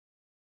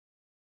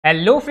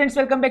Hello friends,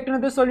 welcome back to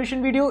another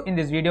solution video. In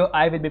this video,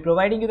 I will be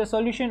providing you the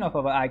solution of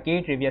our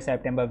arcade trivia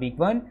September week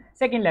 1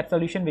 second lab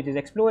solution, which is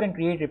explore and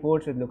create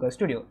reports with Looker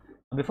Studio.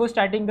 Before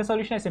starting the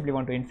solution, I simply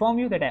want to inform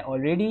you that I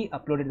already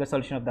uploaded the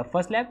solution of the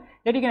first lab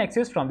that you can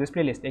access from this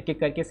playlist. एक एक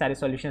करके सारे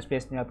solutions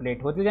playlist में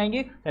update होते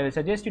जाएंगे. So I will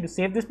suggest you to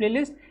save this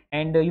playlist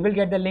and you will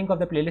get the link of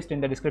the playlist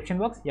in the description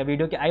box. या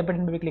video के I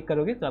button पे भी click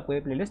करोगे तो आपको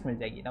ये playlist मिल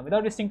जाएगी. Now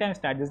without wasting time,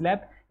 start this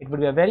lab. It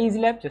would be a very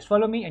easy lab. Just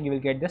follow me and you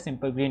will get the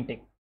simple green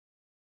tick.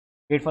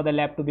 Wait for the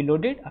lab to be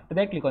loaded. After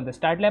that, click on the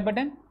start lab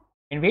button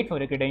and wait for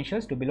your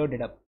credentials to be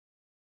loaded up.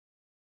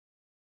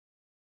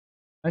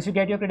 Once you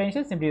get your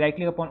credentials, simply right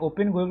click upon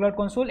open Google Cloud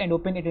console and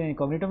open it in an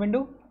incognito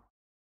window.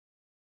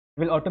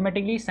 It will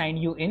automatically sign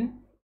you in.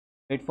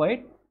 Wait for it.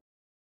 It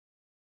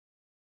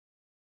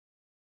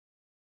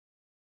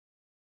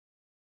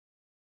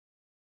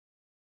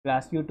will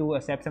ask you to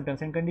accept some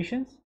terms and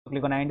conditions. So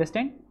click on I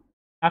understand.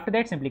 After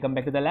that, simply come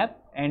back to the lab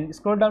and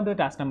scroll down to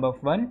task number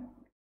 1.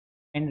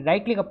 And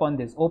right click upon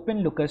this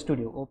open Looker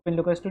Studio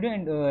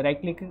and right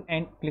click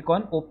and click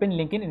on open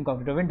link in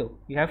incognito window.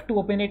 You have to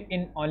open it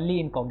in only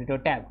incognito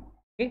tab.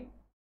 Okay,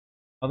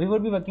 now we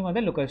would be working on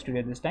the Looker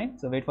Studio this time,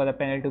 so wait for the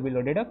panel to be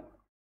loaded up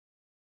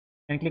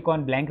and click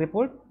on blank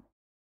report.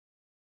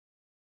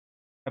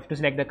 You have to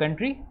select the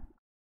country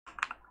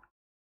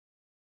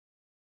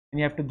and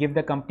you have to give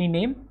the company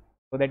name,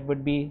 so that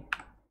would be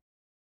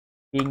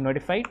being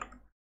notified.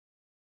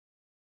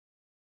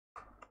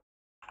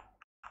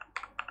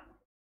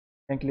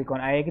 Then click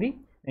on I agree,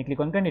 then click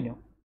on continue.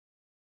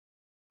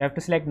 You have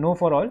to select no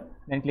for all,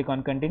 then click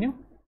on continue.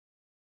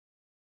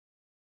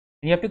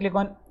 And you have to click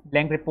on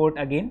blank report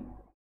again.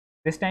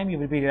 This time you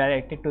will be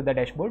redirected to the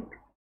dashboard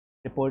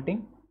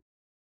reporting.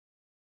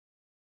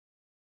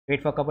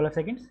 Wait for a couple of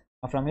seconds.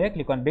 Now from here,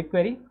 click on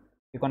BigQuery,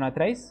 click on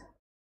authorize,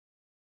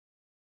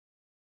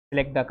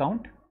 select the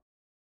account,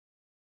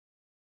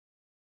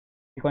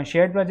 click on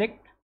shared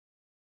project.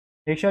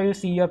 Make sure you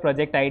see your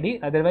project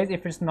ID. Otherwise,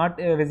 if it's not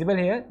visible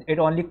here, it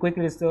only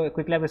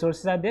QuickLab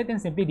resources are there, then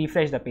simply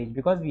refresh the page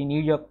because we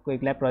need your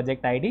QuickLab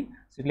project ID.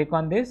 So click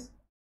on this.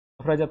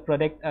 For the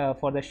project,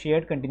 for the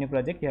shared continue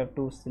project, you have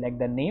to select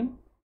the name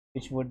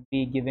which would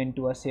be given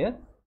to us here.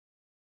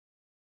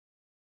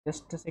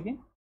 Just a second.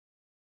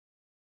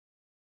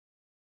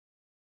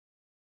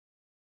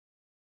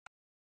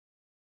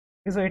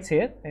 Okay, so it's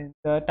here in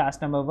the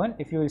task number 1.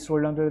 If you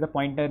scroll down to the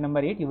pointer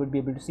number 8, you would be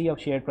able to see your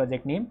shared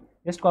project name.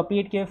 Just copy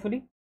it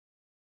carefully,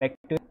 back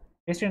to it,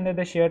 paste it under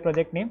the shared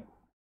project name,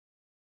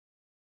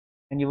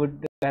 and you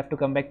would have to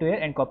come back to here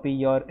and copy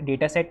your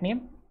dataset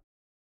name.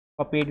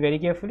 Copy it very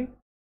carefully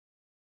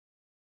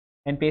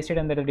and paste it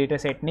under the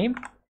dataset name.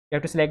 You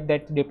have to select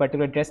that the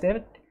particular address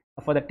there.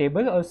 For the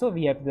table also,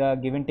 we have the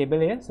given table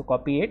here, so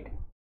copy it,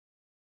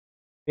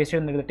 paste it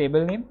under the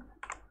table name,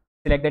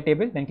 select the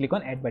table, then click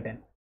on add button.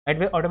 It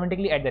will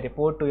automatically add the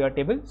report to your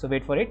table, so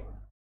wait for it.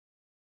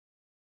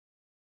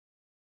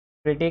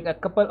 It will take a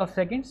couple of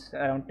seconds,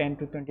 around 10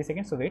 to 20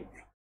 seconds, so wait.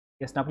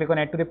 Just now click on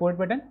add to report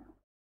button.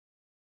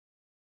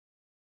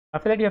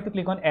 After that, you have to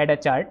click on add a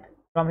chart.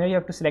 From here, you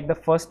have to select the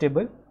first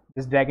table,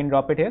 just drag and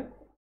drop it here,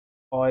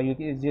 or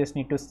you just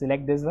need to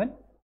select this one,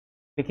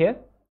 click here,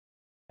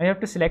 and you have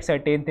to select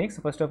certain things.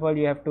 So first of all,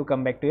 you have to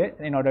come back to here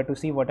in order to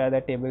see what are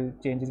the table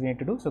changes we need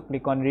to do. So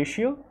click on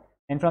ratio,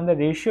 and from the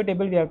ratio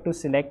table, we have to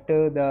select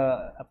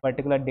the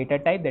particular data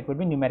type, that would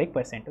be numeric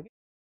percent. Okay,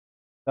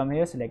 from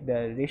here, select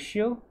the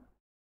ratio.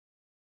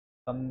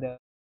 From the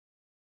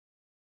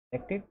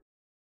selected,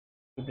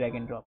 drag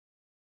and drop.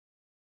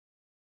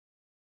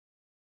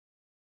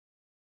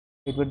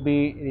 It would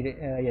be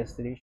yes,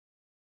 the ratio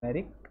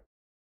numeric.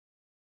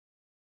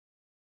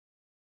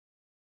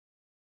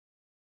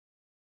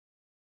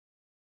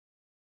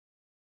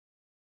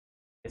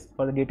 Yes,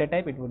 for the data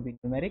type, it would be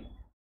numeric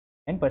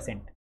and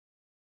percent.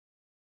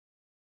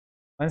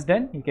 Once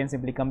done, you can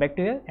simply come back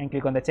to here and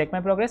click on the check my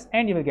progress,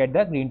 and you will get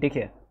the green tick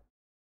here.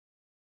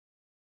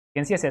 You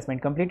can see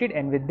assessment completed,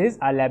 and with this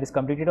our lab is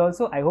completed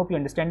also. I hope you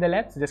understand the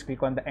lab. So just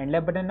click on the end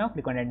lab button now.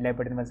 Click on end lab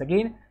button once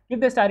again. Give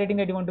the star rating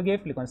that you want to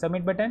give. Click on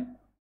submit button.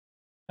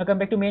 Now come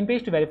back to main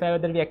page to verify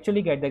whether we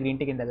actually get the green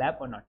tick in the lab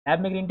or not.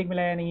 Lab में green tick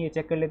मिला या नहीं ये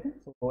check कर लेते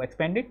हैं. So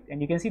expand it,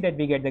 and you can see that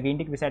we get the green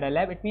tick beside our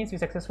lab. It means we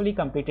successfully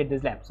completed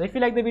this lab. So if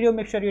you like the video,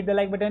 make sure you hit the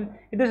like button,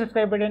 hit the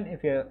subscribe button.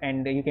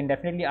 And you can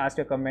definitely ask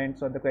your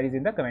comments or the queries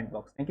in the comment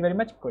box. Thank you very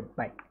much.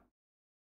 Goodbye.